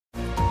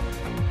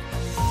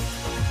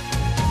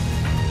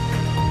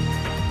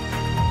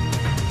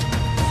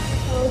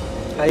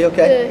Are you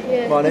okay?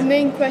 Yeah. Morning. The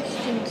main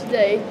question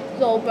today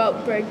is all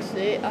about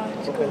Brexit,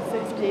 Article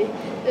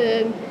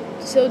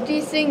 50. So do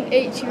you think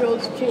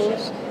 80-year-olds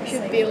plus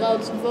should be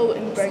allowed to vote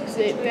in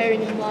Brexit,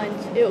 bearing in mind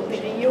it'll be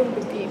the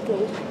younger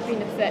people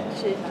being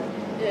affected,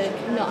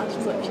 not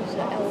as much as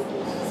the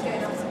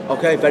elders?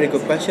 Okay, very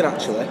good question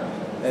actually.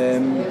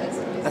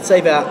 I'd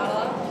say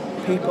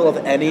that people of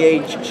any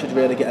age should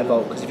really get a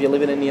vote, because if you're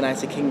living in the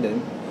United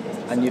Kingdom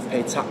and you've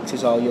paid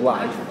taxes all your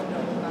life,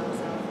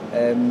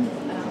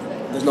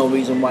 there's no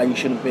reason why you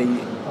shouldn't be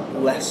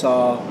less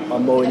or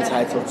more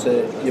entitled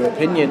to your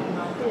opinion.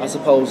 I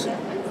suppose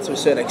to a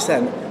certain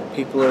extent, if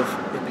people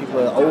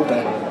are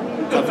older,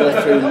 have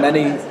lived through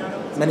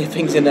many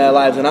things in their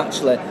lives, and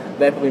actually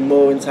they're probably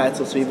more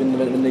entitled to even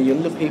than the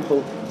younger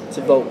people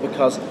to vote,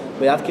 because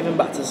we have given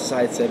back to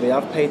society, we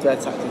have paid their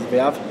taxes, we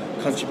have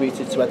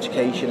contributed to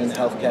education and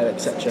healthcare,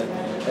 etc.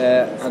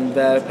 And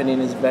their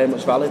opinion is very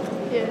much valid.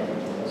 Yeah.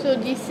 So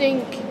do you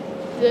think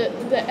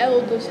that the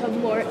elders have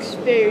more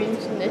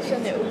experience in this,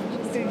 and it will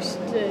boost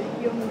the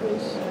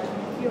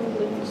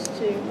younglings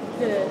to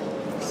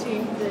see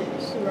that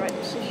it's the right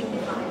decision?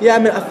 Yeah, I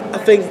mean, I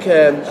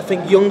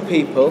think young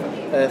people,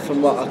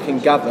 from what I can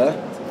gather,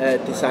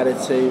 decided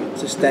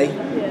to stay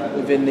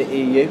within the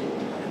EU,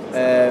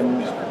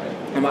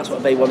 and that's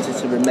what they wanted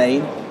to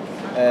remain.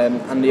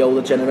 And the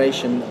older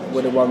generation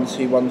were the ones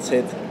who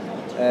wanted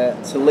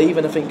to leave,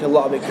 and I think a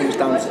lot of it comes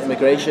down to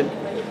immigration.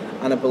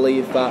 And I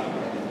believe that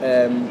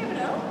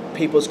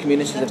people's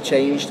communities have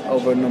changed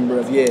over a number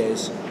of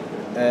years,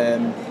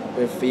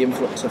 with the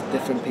influx of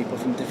different people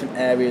from different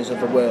areas of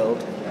the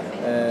world,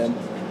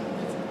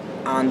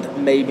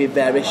 and maybe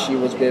their issue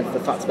was with the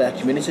fact that their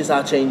communities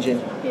are changing.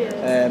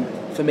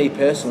 For me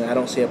personally, I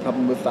don't see a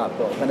problem with that,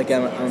 but then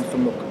again, I'm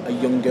from a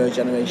younger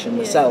generation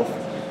myself,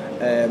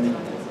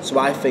 so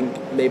I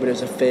think maybe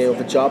there's a fear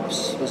over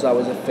jobs, there's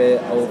always a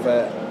fear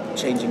over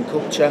changing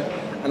culture,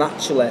 and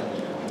actually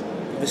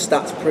the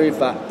stats prove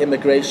that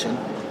immigration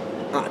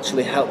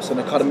actually helps an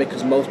economy,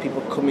 because most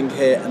people coming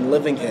here and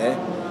living here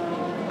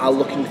are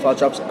looking for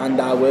jobs and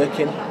are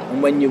working,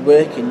 and when you're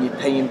working you're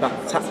paying back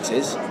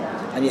taxes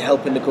and you're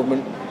helping the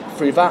government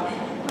through that.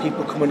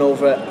 People coming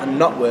over and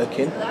not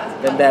working,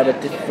 then they're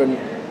a different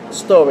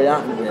story,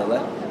 aren't they,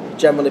 really?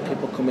 Generally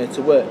people come here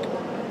to work,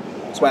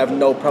 so I have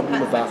no problem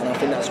with that, and I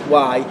think that's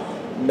why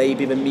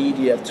maybe the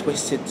media have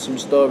twisted some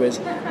stories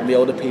and the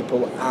older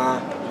people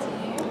are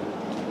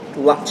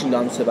latching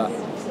on to that.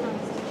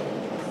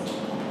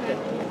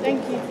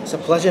 Thank you. It's a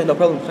pleasure, no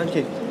problem, thank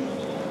you.